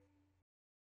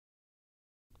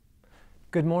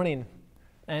Good morning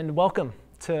and welcome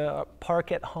to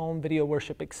Park at Home video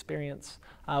worship experience.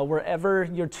 Wherever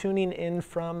you're tuning in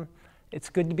from, it's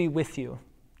good to be with you,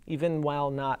 even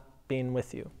while not being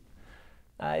with you.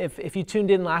 If you tuned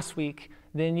in last week,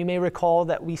 then you may recall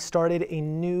that we started a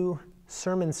new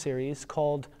sermon series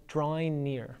called Drawing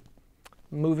Near,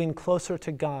 moving closer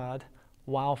to God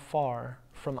while far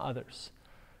from others.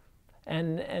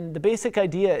 And the basic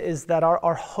idea is that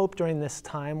our hope during this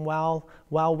time,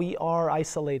 while we are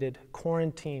isolated,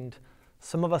 quarantined,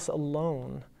 some of us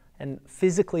alone, and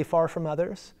physically far from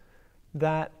others,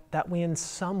 that we in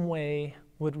some way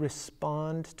would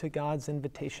respond to God's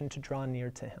invitation to draw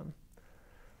near to Him.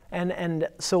 And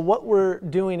so what we're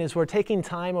doing is we're taking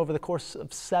time over the course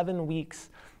of 7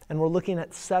 weeks, and we're looking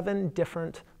at 7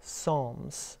 different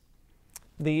Psalms.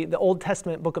 The Old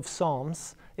Testament book of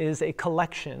Psalms is a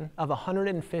collection of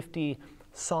 150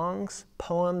 songs,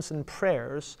 poems, and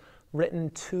prayers written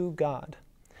to God.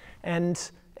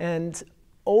 And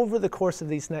over the course of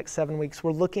these next 7 weeks,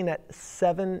 we're looking at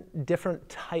 7 different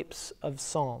types of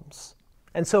psalms.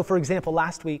 And so, for example,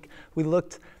 last week, we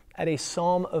looked at a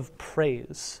psalm of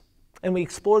praise. And we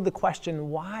explored the question,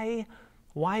 why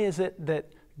is it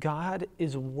that God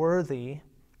is worthy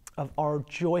of our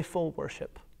joyful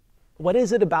worship? What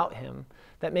is it about Him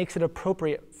that makes it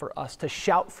appropriate for us to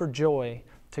shout for joy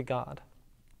to God?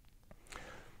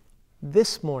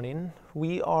 This morning,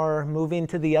 we are moving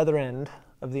to the other end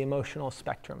of the emotional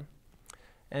spectrum,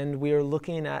 and we are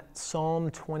looking at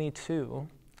Psalm 22,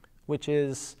 which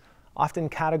is often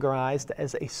categorized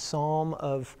as a psalm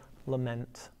of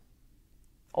lament,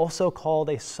 also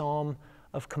called a psalm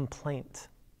of complaint.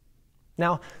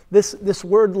 Now, this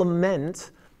word lament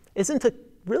isn't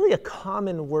really a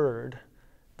common word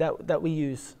that we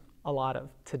use a lot of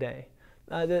today.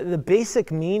 The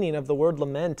basic meaning of the word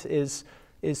lament is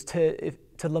to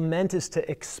lament is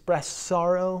to express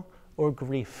sorrow or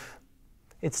grief.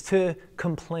 It's to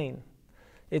complain.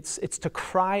 It's to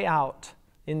cry out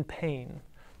in pain,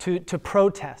 to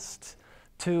protest,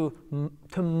 to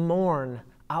mourn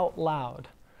out loud.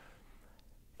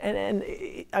 And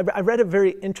I read a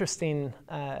very interesting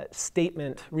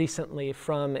statement recently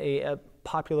from a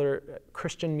popular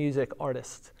Christian music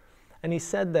artist. And he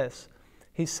said this.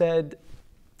 He said,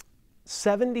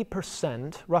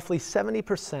 70%, roughly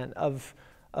 70% of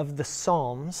the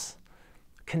Psalms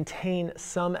contain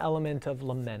some element of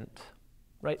lament,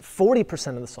 right?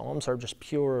 40% of the Psalms are just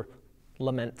pure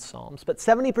lament psalms, but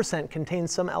 70% contain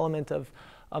some element of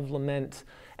lament.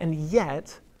 And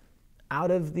yet,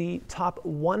 out of the top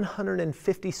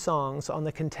 150 songs on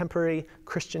the contemporary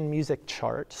Christian music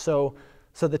chart, so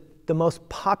the most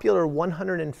popular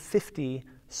 150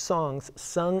 songs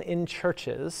sung in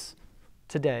churches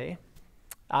today,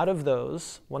 out of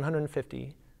those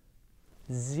 150,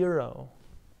 0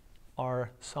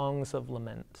 are songs of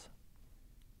lament.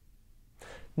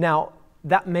 Now,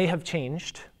 that may have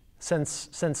changed since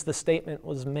the statement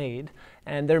was made,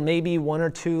 and there may be 1 or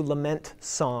 2 lament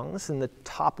songs in the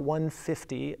top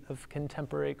 150 of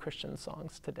contemporary Christian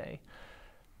songs today.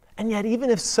 And yet, even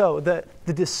if so, the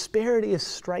disparity is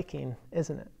striking,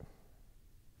 isn't it?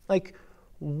 Like,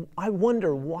 I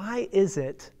wonder, why is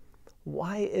it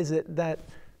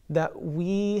that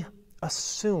we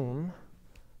assume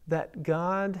that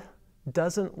God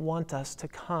doesn't want us to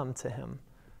come to Him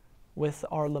with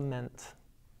our lament,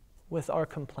 with our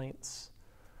complaints,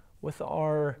 with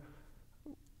our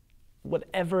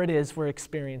whatever it is we're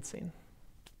experiencing?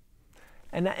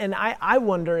 And I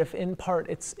wonder if in part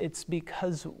it's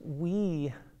because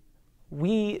we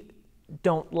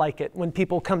don't like it when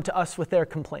people come to us with their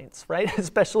complaints, right?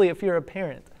 Especially if you're a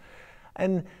parent.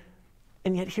 And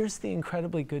yet here's the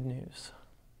incredibly good news.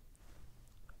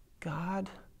 God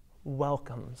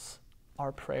welcomes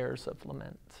our prayers of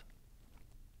lament.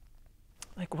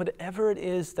 Like whatever it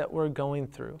is that we're going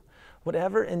through,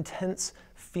 whatever intense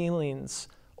feelings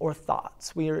or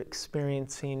thoughts we are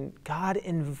experiencing, God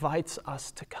invites us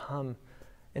to come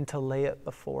and to lay it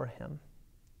before Him.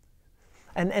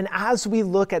 And as we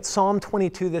look at Psalm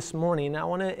 22 this morning, I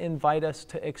want to invite us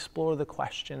to explore the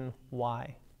question,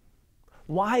 why?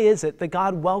 Why is it that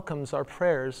God welcomes our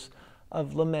prayers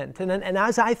of lament? And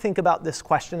as I think about this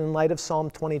question in light of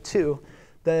Psalm 22,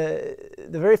 the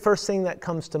very first thing that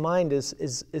comes to mind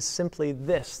is simply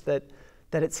this, that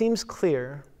it seems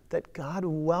clear that God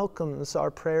welcomes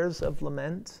our prayers of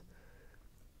lament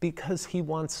because He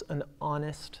wants an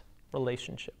honest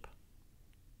relationship.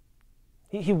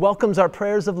 He welcomes our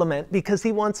prayers of lament because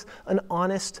He wants an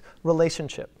honest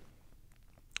relationship.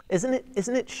 Isn't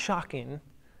it shocking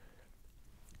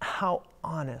how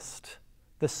honest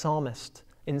the psalmist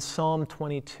in Psalm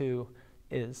 22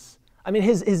 is I mean,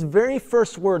 his very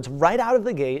first words right out of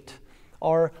the gate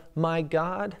are, my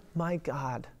God,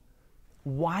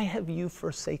 why have you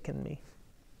forsaken me?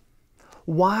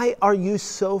 Why are you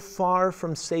so far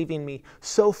from saving me,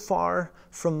 so far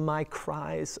from my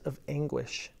cries of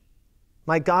anguish?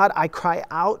 My God, I cry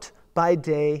out by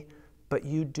day, but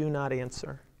you do not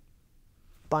answer.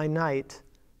 By night,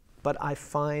 but I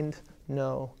find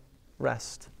no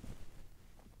rest.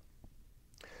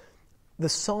 The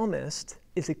psalmist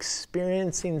is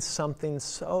experiencing something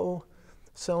so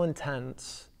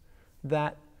intense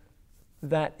that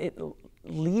it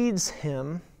leads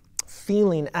him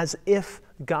feeling as if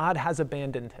God has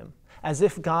abandoned him, as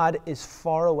if God is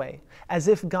far away, as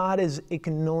if God is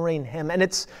ignoring him. And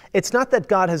it's not that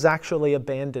God has actually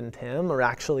abandoned him or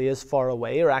actually is far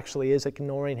away or actually is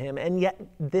ignoring him, and yet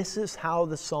this is how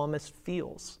the psalmist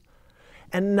feels.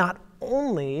 And not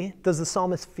only does the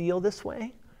psalmist feel this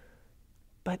way,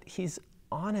 but he's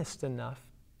honest enough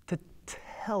to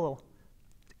tell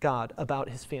God about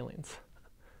his feelings.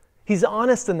 He's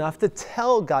honest enough to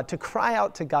tell God, to cry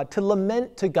out to God, to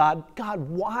lament to God, God,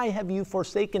 why have you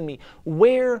forsaken me?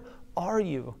 Where are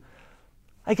you?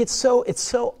 Like it's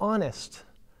so honest,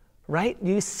 right?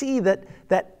 You see that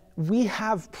we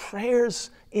have prayers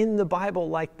in the Bible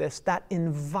like this that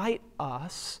invite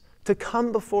us to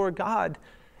come before God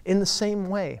in the same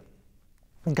way.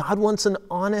 God wants an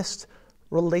honest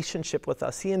relationship with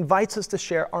us. He invites us to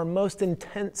share our most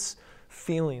intense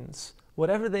feelings,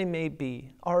 whatever they may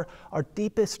be, our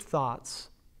deepest thoughts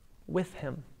with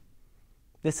him.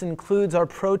 This includes our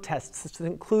protests. This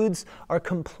includes our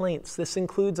complaints. This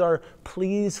includes our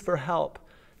pleas for help.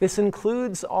 This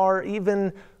includes our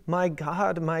even, my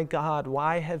God,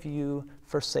 why have you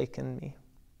forsaken me?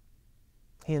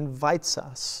 He invites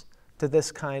us to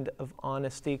this kind of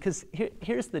honesty because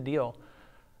here's the deal.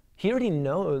 He already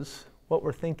knows what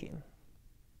we're thinking,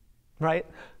 right?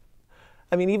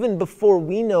 I mean, even before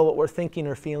we know what we're thinking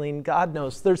or feeling, God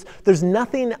knows. There's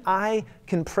nothing I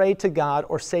can pray to God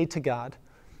or say to God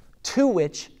to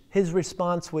which his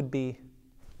response would be,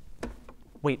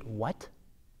 wait, what?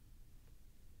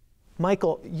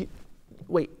 Michael,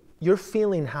 you're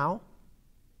feeling how?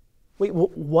 Wait,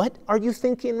 what are you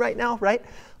thinking right now, right?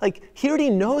 Like, he already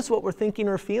knows what we're thinking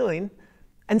or feeling,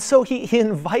 and so he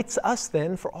invites us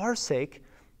then, for our sake,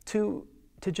 to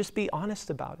just be honest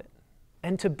about it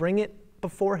and to bring it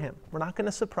before him. We're not going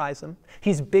to surprise him.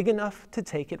 He's big enough to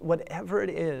take it, whatever it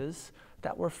is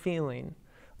that we're feeling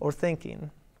or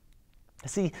thinking.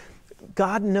 See,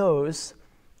 God knows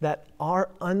that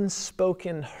our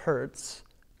unspoken hurts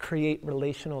create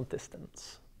relational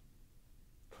distance.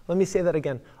 Let me say that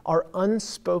again. Our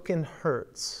unspoken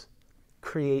hurts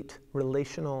create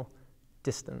relational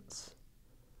distance.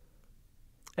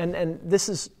 And this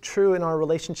is true in our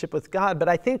relationship with God, but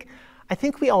I think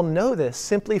we all know this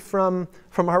simply from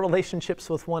our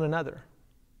relationships with one another,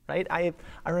 right? I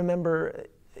remember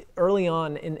early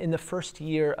on in the first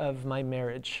year of my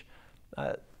marriage,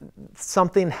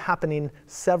 something happening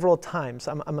several times.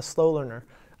 I'm a slow learner.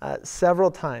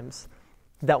 Several times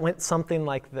that went something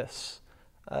like this.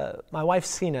 My wife,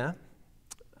 Sina,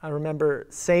 I remember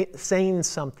saying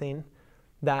something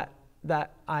that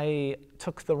I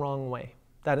took the wrong way,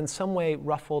 that in some way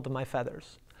ruffled my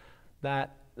feathers,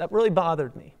 that really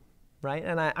bothered me, right?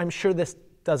 And I'm sure this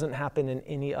doesn't happen in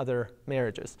any other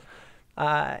marriages.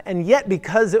 And yet,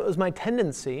 because it was my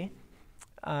tendency,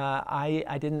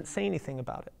 I didn't say anything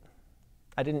about it.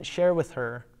 I didn't share with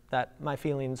her that my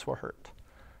feelings were hurt.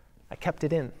 I kept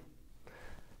it in.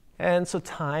 And so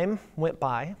time went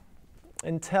by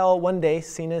until one day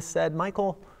Sina said,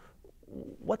 Michael,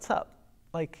 what's up?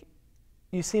 Like,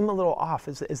 you seem a little off.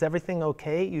 Is everything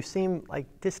okay? You seem like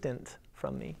distant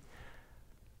from me.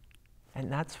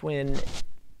 And that's when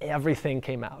everything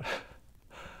came out.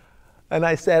 And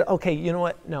I said, okay, you know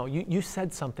what? No, you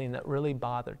said something that really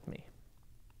bothered me.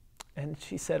 And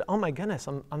she said, oh my goodness,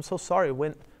 I'm so sorry.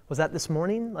 When was that, this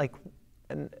morning? Like,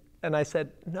 and I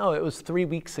said, no, it was 3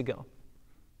 weeks ago.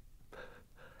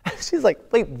 She's like,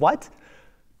 wait, what?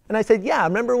 And I said, yeah,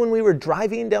 remember when we were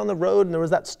driving down the road and there was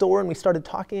that store and we started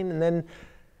talking, and then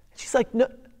she's like,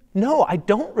 no, I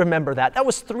don't remember that. That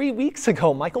was 3 weeks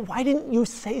ago, Michael. Why didn't you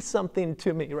say something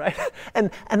to me, right?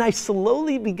 And I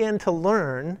slowly began to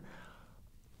learn,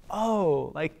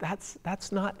 oh, like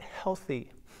that's not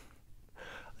healthy.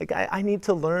 Like I need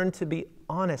to learn to be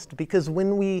honest, because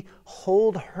when we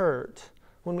hold hurt,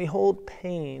 when we hold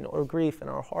pain or grief in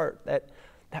our heart,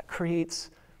 that creates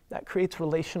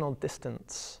relational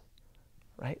distance,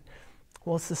 right?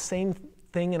 Well, it's the same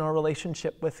thing in our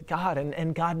relationship with God,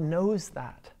 and God knows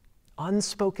that.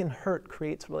 Unspoken hurt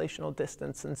creates relational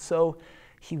distance, and so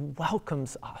he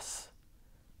welcomes us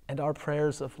and our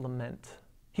prayers of lament.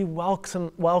 He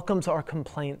welcomes our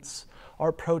complaints,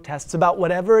 our protests about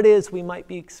whatever it is we might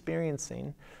be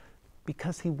experiencing,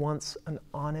 because he wants an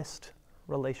honest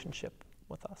relationship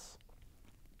with us.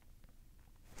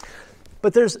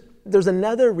 But there's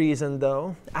another reason,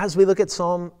 though, as we look at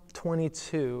Psalm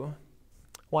 22,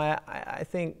 why I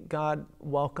think God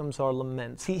welcomes our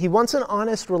laments. He wants an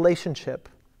honest relationship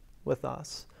with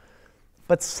us.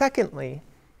 But secondly,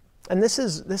 and this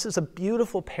is a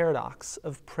beautiful paradox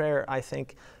of prayer, I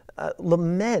think,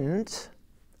 lament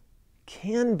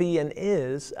can be and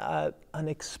is an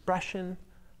expression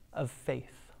of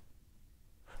faith.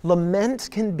 Lament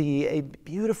can be a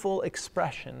beautiful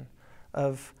expression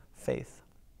of faith.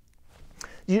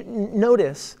 You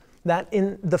notice that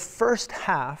in the first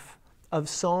half of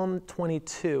Psalm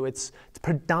 22, it's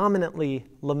predominantly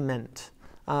lament,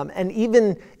 and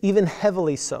even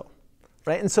heavily so.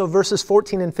 Right? And so verses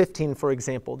 14 and 15, for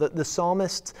example, the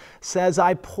psalmist says,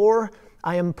 I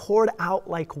am poured out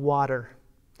like water,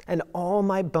 and all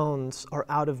my bones are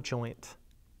out of joint.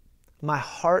 My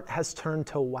heart has turned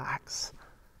to wax.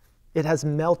 It has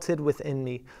melted within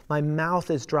me. My mouth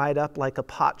is dried up like a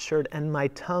potsherd, and my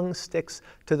tongue sticks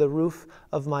to the roof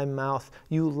of my mouth.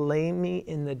 You lay me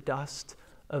in the dust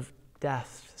of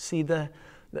death. See, the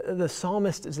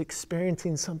psalmist is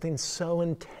experiencing something so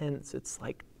intense, it's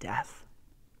like death.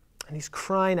 And he's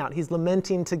crying out, he's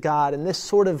lamenting to God, and this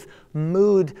sort of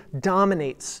mood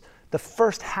dominates the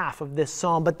first half of this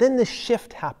psalm. But then this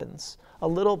shift happens a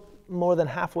little more than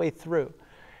halfway through.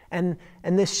 And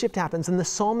this shift happens, and the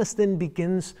psalmist then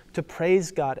begins to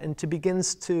praise God and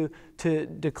begins to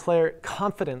declare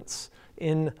confidence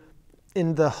in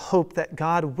the hope that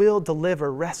God will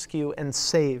deliver, rescue, and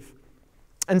save.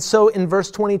 And so in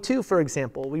verse 22, for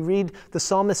example, we read the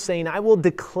psalmist saying, I will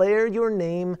declare your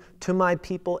name to my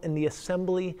people in the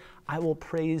assembly. I will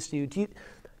praise you. Do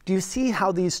you see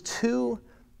how these two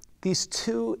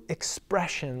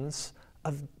expressions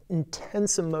of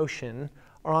intense emotion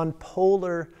are on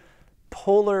polar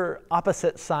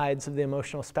opposite sides of the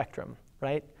emotional spectrum,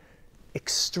 right?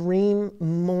 Extreme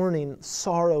mourning,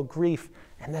 sorrow, grief,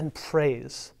 and then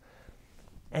praise.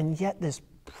 And yet this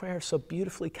prayer so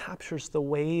beautifully captures the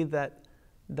way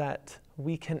that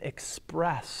we can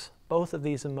express both of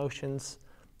these emotions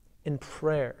in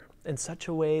prayer in such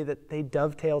a way that they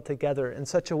dovetail together, in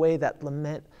such a way that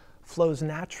lament flows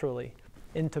naturally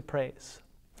into praise.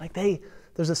 Like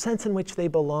there's a sense in which they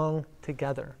belong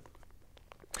together.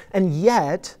 And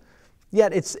yet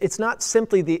it's not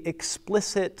simply the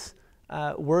explicit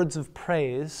words of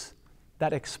praise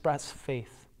that express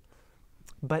faith,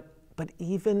 but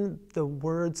even the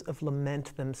words of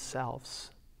lament themselves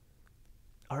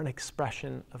are an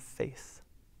expression of faith.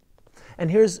 And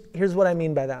here's what I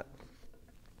mean by that.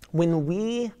 When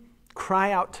we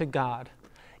cry out to God,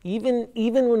 even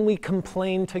when we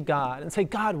complain to God and say,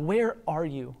 God, where are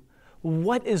you?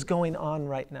 What is going on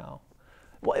right now?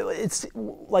 It's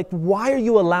like, why are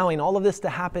you allowing all of this to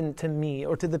happen to me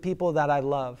or to the people that I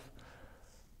love?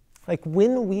 Like,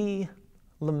 when we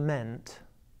lament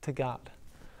to God,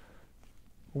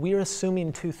 we are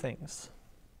assuming two things.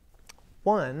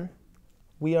 One,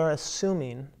 we are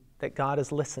assuming that God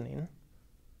is listening.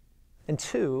 And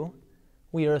two,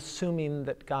 we are assuming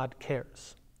that God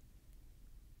cares.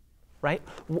 Right?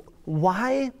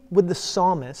 Why would the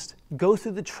psalmist go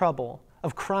through the trouble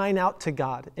of crying out to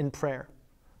God in prayer?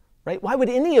 Right? Why would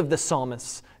any of the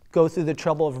psalmists go through the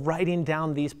trouble of writing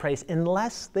down these prayers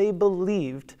unless they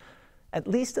believed, at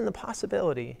least in the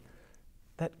possibility,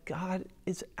 that God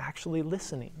is actually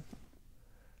listening?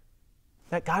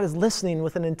 That God is listening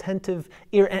with an attentive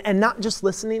ear, and not just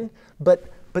listening, but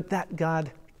that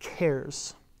God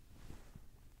cares.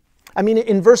 I mean,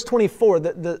 in verse 24,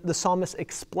 the psalmist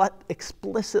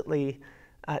explicitly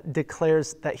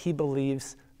declares that he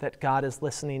believes that God is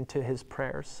listening to his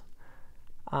prayers.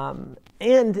 And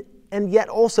yet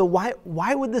also,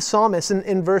 why would the psalmist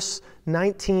in verse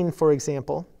 19, for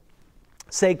example,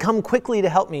 say, come quickly to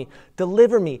help me,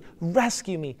 deliver me,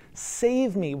 rescue me,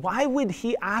 save me? Why would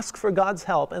he ask for God's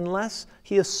help unless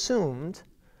he assumed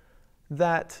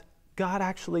that God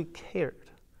actually cared?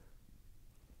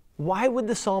 Why would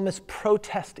the psalmist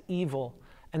protest evil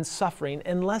and suffering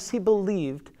unless he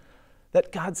believed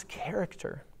that God's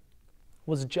character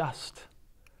was just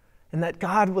and that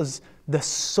God was the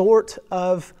sort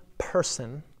of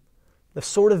person, the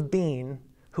sort of being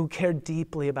who cared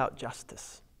deeply about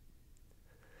justice?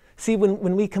 See,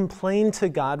 when we complain to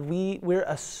God, we're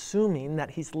assuming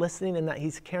that he's listening and that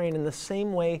he's caring, in the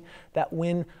same way that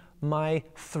when my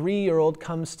 3-year-old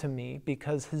comes to me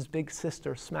because his big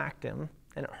sister smacked him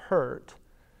and it hurt,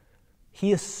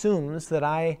 he assumes that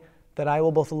I I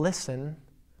will both listen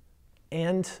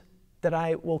and that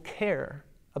I will care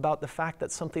about the fact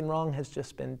that something wrong has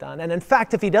just been done. And in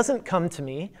fact, if he doesn't come to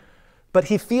me, but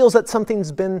he feels that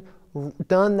something's been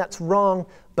done that's wrong,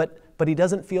 but he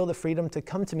doesn't feel the freedom to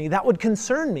come to me, that would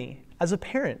concern me as a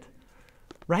parent,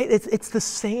 right? It's the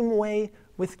same way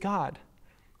with God.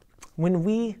 When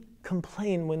we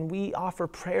complain, when we offer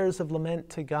prayers of lament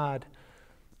to God,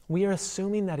 we are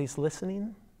assuming that he's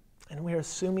listening, and we are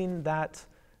assuming that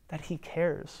he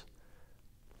cares.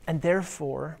 And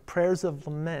therefore, prayers of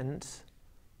lament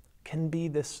can be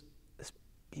this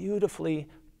beautifully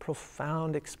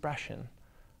profound expression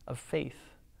of faith.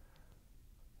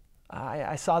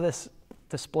 I saw this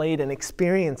displayed and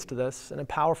experienced this in a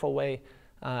powerful way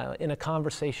in a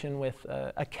conversation with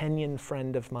a Kenyan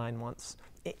friend of mine once.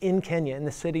 In Kenya, in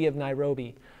the city of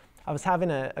Nairobi, I was having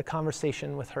a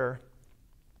conversation with her,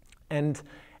 and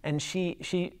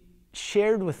she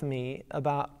shared with me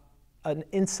about an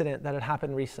incident that had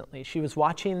happened recently. She was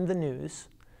watching the news,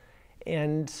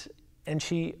 and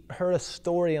she heard a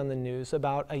story on the news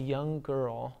about a young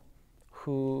girl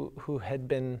who had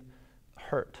been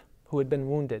hurt, who had been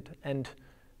wounded, and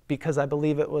because I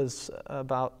believe it was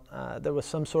about there was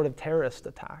some sort of terrorist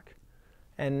attack.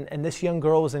 And this young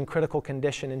girl was in critical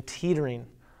condition and teetering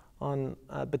on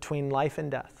between life and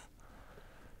death.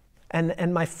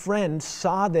 And my friend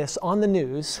saw this on the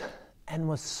news and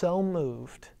was so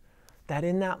moved that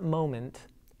in that moment,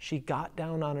 she got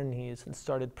down on her knees and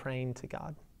started praying to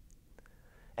God.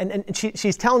 And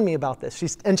she's telling me about this.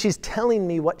 She's telling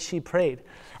me what she prayed.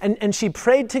 And she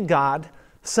prayed to God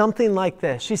something like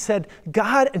this. She said,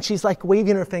 God, and she's like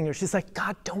waving her finger. She's like,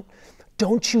 God,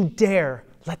 don't you dare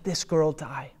let this girl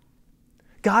die.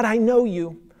 God, I know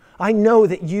you. I know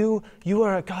that you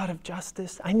are a God of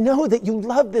justice. I know that you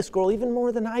love this girl even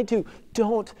more than I do.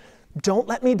 Don't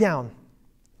let me down.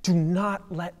 Do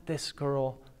not let this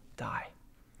girl die.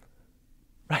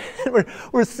 Right?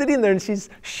 We're sitting there and she's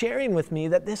sharing with me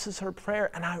that this is her prayer.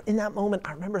 And in that moment,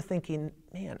 I remember thinking,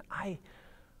 man, I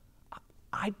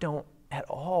don't at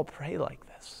all pray like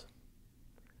this.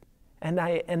 And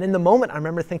in the moment, I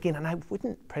remember thinking, and I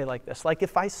wouldn't pray like this. Like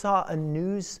if I saw a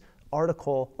news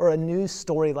article or a news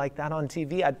story like that on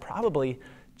TV, I'd probably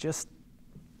just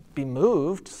be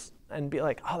moved and be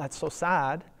like, oh, that's so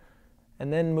sad,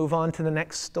 and then move on to the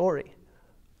next story,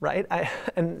 right?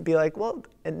 And be like, well,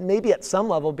 and maybe at some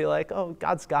level be like, oh,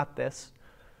 God's got this,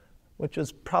 which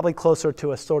is probably closer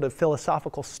to a sort of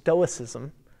philosophical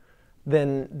stoicism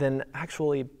than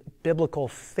actually biblical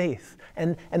faith.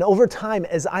 And over time,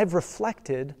 as I've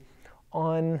reflected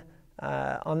on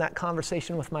that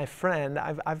conversation with my friend,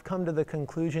 I've come to the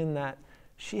conclusion that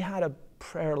she had a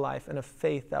prayer life and a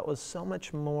faith that was so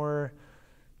much more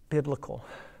biblical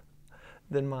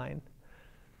than mine,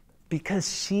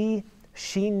 because she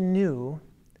knew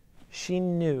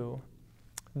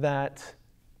that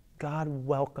God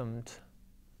welcomed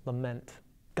lament.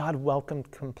 God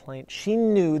welcomed complaint. She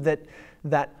knew that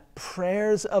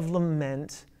prayers of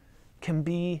lament can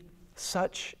be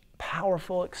such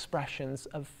powerful expressions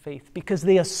of faith because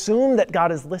they assume that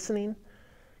God is listening,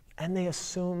 and they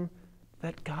assume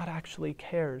that God actually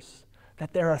cares,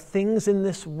 that there are things in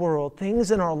this world,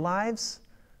 things in our lives,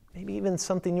 maybe even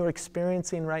something you're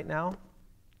experiencing right now,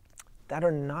 that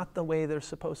are not the way they're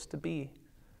supposed to be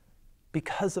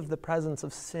because of the presence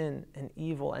of sin and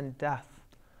evil and death.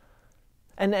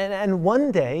 And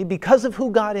one day, because of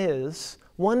who God is,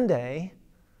 one day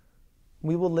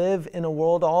we will live in a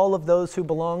world, all of those who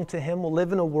belong to him will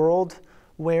live in a world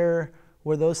where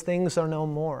those things are no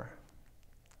more.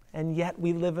 And yet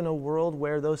we live in a world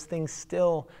where those things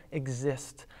still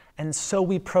exist. And so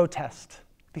we protest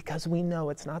because we know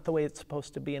it's not the way it's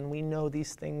supposed to be, and we know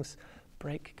these things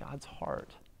break God's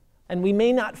heart. And we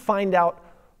may not find out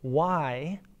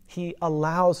why he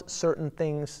allows certain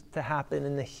things to happen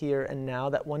in the here and now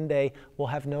that one day will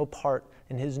have no part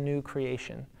in his new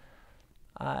creation.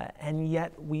 And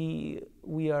yet we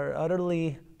are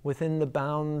utterly within the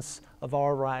bounds of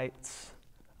our rights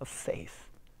of faith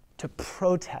to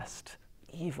protest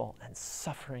evil and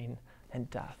suffering and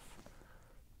death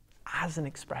as an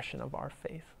expression of our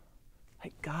faith.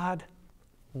 Like God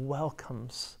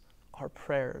welcomes our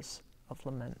prayers of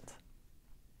lament.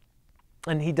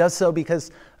 And he does so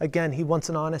because, again, he wants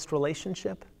an honest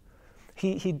relationship.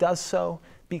 He does so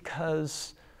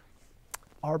because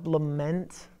our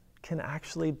lament can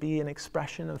actually be an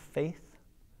expression of faith.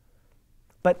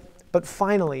 But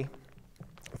finally,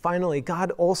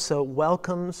 God also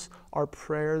welcomes our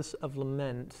prayers of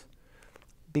lament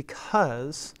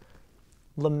because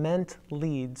lament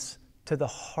leads to the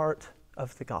heart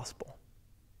of the gospel.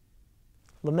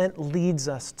 Lament leads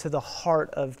us to the heart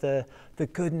of the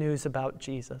good news about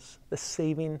Jesus, the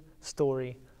saving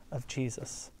story of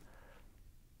Jesus.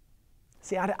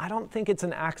 See, I don't think it's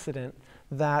an accident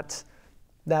that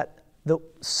the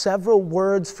several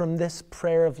words from this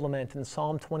prayer of lament in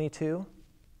Psalm 22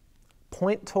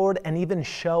 point toward and even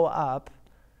show up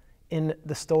in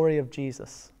the story of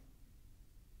Jesus.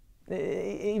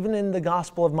 Even in the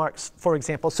Gospel of Mark, for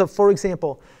example. So, for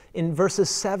example, in verses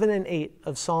 7 and 8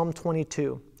 of Psalm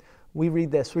 22, we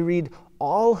read this. We read,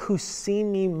 "All who see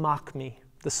me mock me,"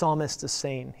 the psalmist is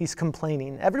saying. He's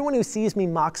complaining. "Everyone who sees me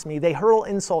mocks me. They hurl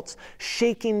insults,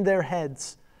 shaking their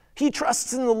heads. He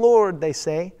trusts in the Lord," they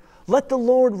say. "Let the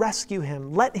Lord rescue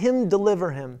him. Let him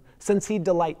deliver him, since he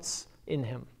delights in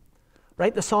him."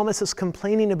 Right? The psalmist is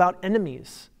complaining about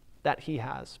enemies that he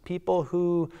has, people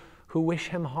who wish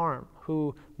him harm,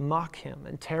 who mock him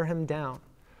and tear him down.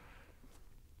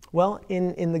 Well,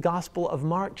 in the Gospel of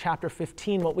Mark, chapter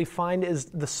 15, what we find is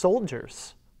the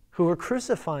soldiers who were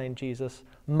crucifying Jesus,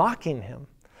 mocking him.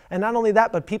 And not only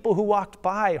that, but people who walked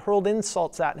by hurled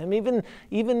insults at him.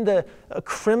 Even the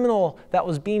criminal that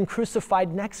was being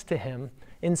crucified next to him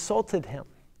insulted him.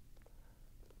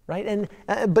 Right?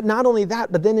 But not only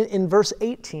that, but then in verse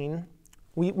 18,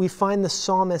 we find the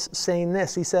psalmist saying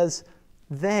this. He says,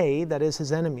 "They," that is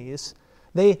his enemies,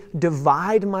 "they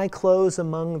divide my clothes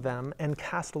among them and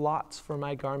cast lots for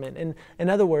my garment." And in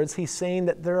other words, he's saying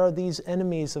that there are these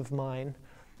enemies of mine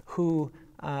who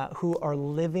are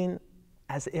living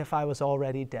as if I was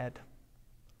already dead,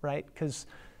 right? Because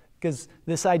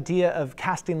this idea of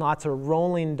casting lots or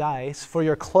rolling dice for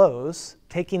your clothes,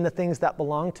 taking the things that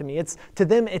belong to me, to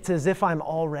them it's as if I'm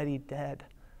already dead.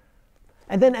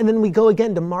 And then we go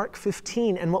again to Mark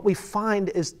 15, and what we find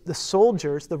is the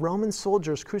soldiers, the Roman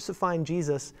soldiers crucifying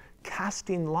Jesus,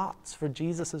 casting lots for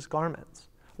Jesus' garments,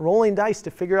 rolling dice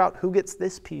to figure out who gets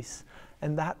this piece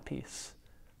and that piece.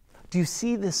 Do you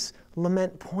see this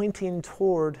lament pointing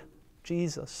toward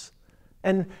Jesus?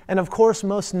 And of course,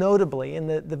 most notably, in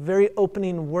the very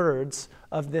opening words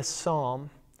of this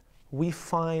psalm, we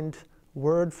find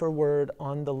word for word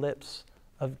on the lips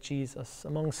of Jesus,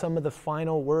 among some of the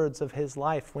final words of his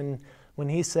life, when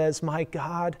he says, my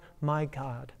God,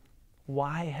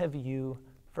 why have you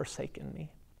forsaken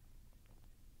me?"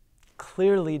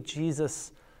 Clearly,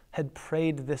 Jesus had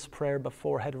prayed this prayer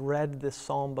before, had read this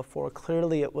psalm before.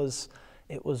 Clearly, it was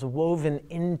woven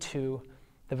into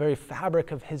the very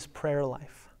fabric of his prayer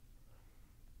life.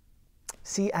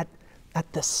 See, at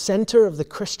the center of the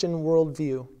Christian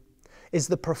worldview is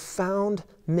the profound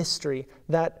mystery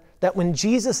that when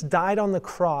Jesus died on the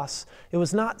cross, it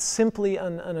was not simply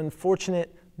an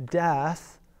unfortunate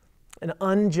death, an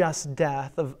unjust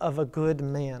death of a good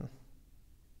man.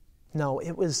 No,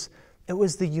 it was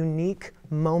the unique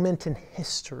moment in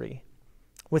history,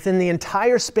 within the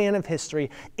entire span of history,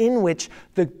 in which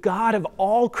the God of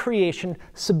all creation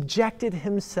subjected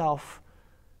himself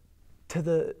to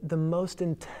the most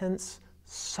intense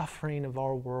suffering of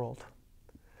our world.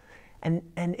 And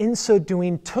in so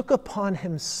doing, took upon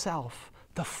himself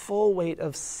the full weight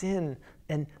of sin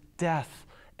and death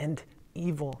and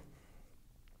evil,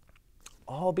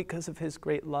 all because of his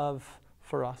great love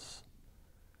for us,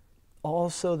 all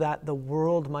so that the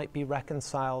world might be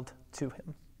reconciled to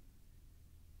him.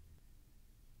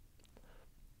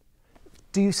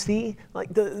 Do you see?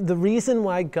 Like the reason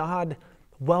why God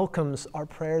welcomes our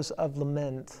prayers of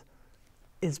lament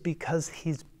is because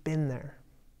he's been there.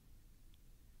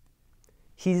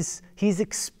 He's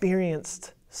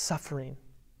experienced suffering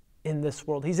in this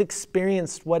world. He's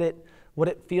experienced what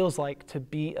it feels like to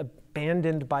be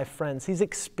abandoned by friends. He's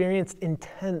experienced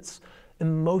intense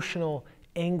emotional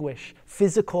anguish,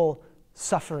 physical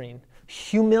suffering,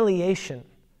 humiliation.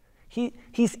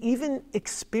 He's even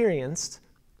experienced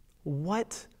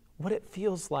what it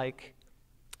feels like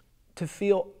to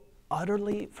feel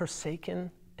utterly forsaken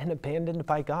and abandoned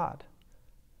by God.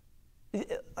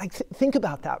 Like, think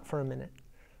about that for a minute.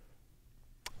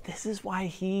 This is why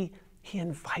he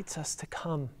invites us to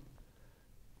come,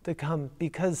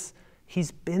 because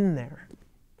he's been there.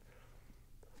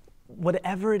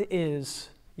 Whatever it is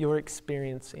you're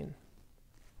experiencing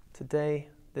today,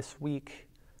 this week,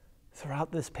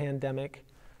 throughout this pandemic,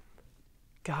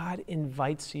 God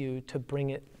invites you to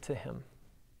bring it to him.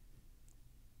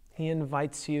 He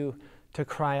invites you to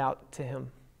cry out to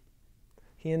him.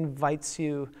 He invites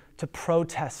you to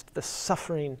protest the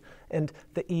suffering and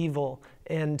the evil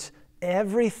and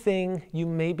everything you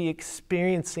may be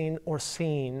experiencing or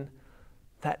seeing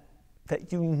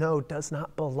that you know does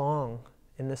not belong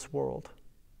in this world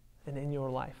and in your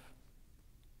life.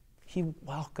 He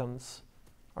welcomes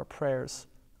our prayers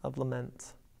of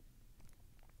lament.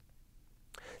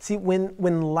 See,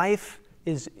 when life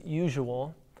is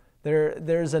usual,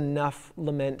 there's enough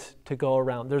lament to go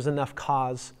around. There's enough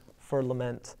cause for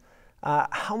lament.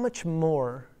 How much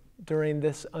more during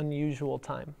this unusual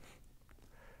time?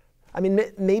 I mean,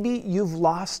 maybe you've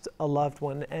lost a loved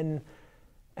one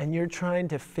and you're trying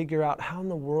to figure out, how in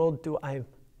the world do I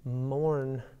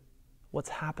mourn what's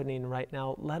happening right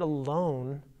now, let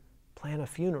alone plan a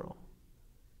funeral?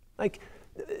 Like,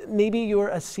 maybe you're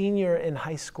a senior in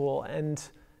high school and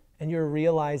you're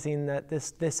realizing that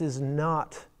this is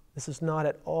not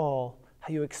at all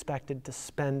how you expected to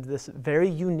spend this very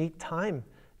unique time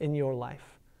in your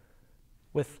life,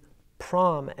 with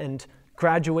prom and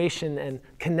graduation and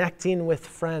connecting with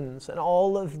friends and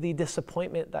all of the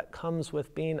disappointment that comes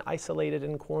with being isolated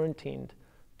and quarantined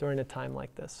during a time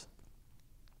like this.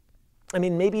 I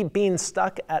mean, maybe being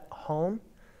stuck at home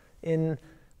in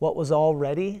what was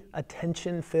already a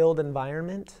tension-filled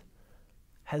environment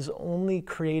has only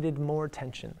created more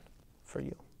tension for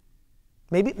you.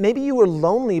 Maybe you were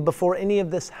lonely before any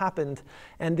of this happened,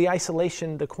 and the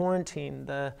isolation, the quarantine,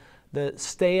 the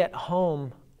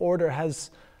stay-at-home order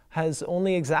has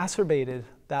only exacerbated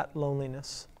that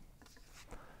loneliness.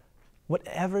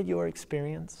 Whatever your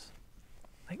experience,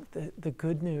 like the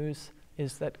good news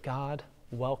is that God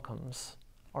welcomes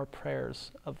our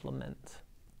prayers of lament.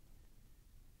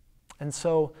 And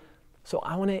so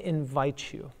I want to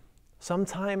invite you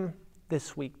sometime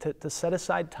this week to set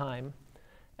aside time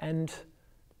and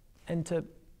to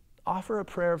offer a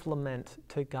prayer of lament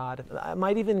to God. I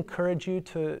might even encourage you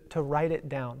to write it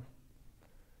down.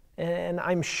 And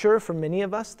I'm sure for many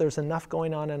of us, there's enough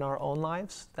going on in our own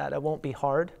lives that it won't be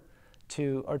hard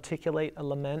to articulate a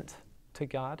lament to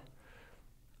God.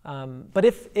 But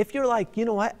if you're like, you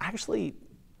know what, actually,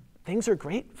 things are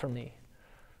great for me,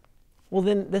 well,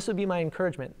 then this would be my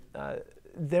encouragement.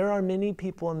 There are many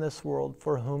people in this world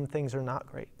for whom things are not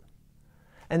great.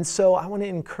 And so I want to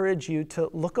encourage you to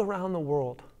look around the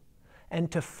world and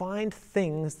to find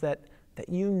things that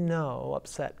you know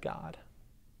upset God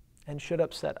and should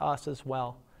upset us as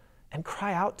well, and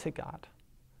cry out to God.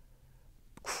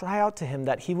 Cry out to Him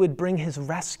that He would bring His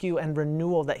rescue and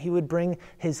renewal, that He would bring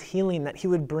His healing, that He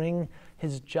would bring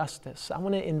His justice. I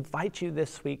want to invite you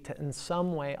this week to in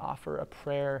some way offer a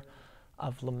prayer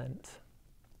of lament.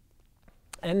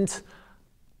 And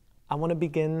I want to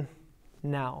begin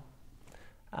now.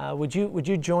 Would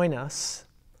you join us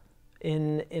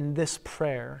in this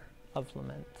prayer of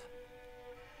lament?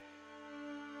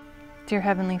 Dear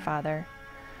Heavenly Father,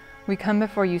 we come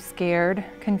before you scared,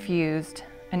 confused,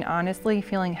 and honestly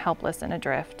feeling helpless and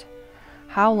adrift.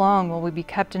 How long will we be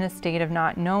kept in a state of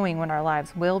not knowing when our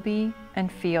lives will be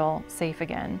and feel safe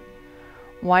again?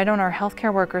 Why don't our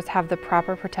healthcare workers have the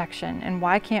proper protection, and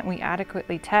why can't we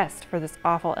adequately test for this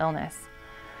awful illness?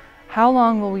 How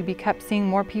long will we be kept seeing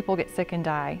more people get sick and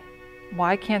die?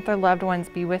 Why can't their loved ones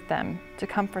be with them to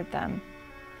comfort them?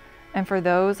 And for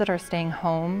those that are staying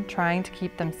home, trying to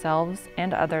keep themselves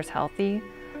and others healthy,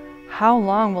 how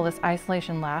long will this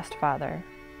isolation last, Father?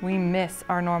 We miss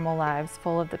our normal lives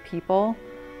full of the people,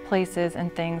 places,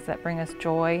 and things that bring us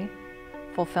joy,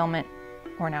 fulfillment,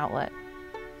 or an outlet.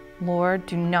 Lord,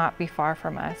 do not be far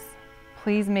from us.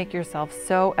 Please make yourself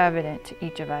so evident to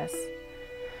each of us.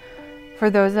 For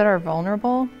those that are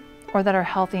vulnerable or that are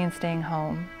healthy and staying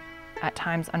home, at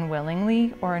times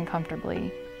unwillingly or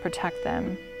uncomfortably, protect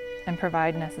them and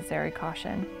provide necessary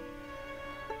caution.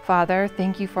 Father,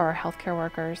 thank you for our healthcare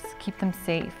workers. Keep them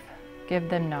safe, give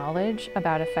them knowledge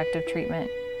about effective treatment,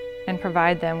 and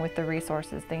provide them with the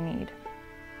resources they need.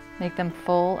 Make them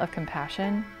full of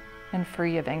compassion and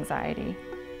free of anxiety.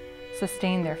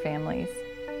 Sustain their families.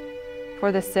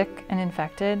 For the sick and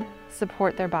infected,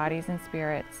 support their bodies and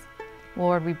spirits.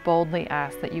 Lord, we boldly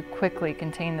ask that you quickly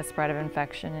contain the spread of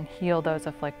infection and heal those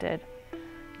afflicted.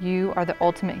 You are the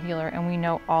ultimate healer, and we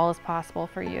know all is possible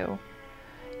for you.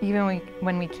 Even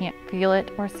when we can't feel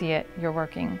it or see it, you're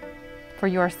working. For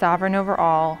you are sovereign over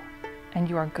all, and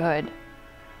you are good.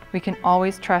 We can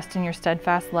always trust in your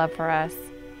steadfast love for us.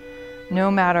 No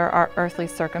matter our earthly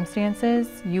circumstances,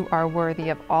 you are worthy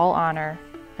of all honor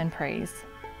and praise.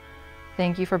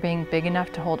 Thank you for being big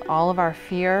enough to hold all of our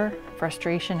fear,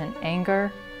 frustration, and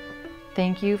anger.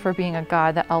 Thank you for being a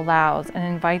God that allows and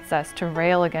invites us to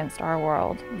rail against our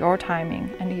world, your timing,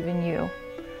 and even you.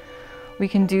 We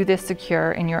can do this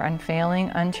secure in your unfailing,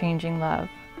 unchanging love.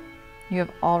 You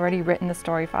have already written the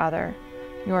story, Father.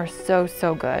 You are so,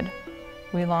 so good.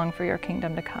 We long for your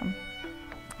kingdom to come.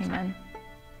 Amen.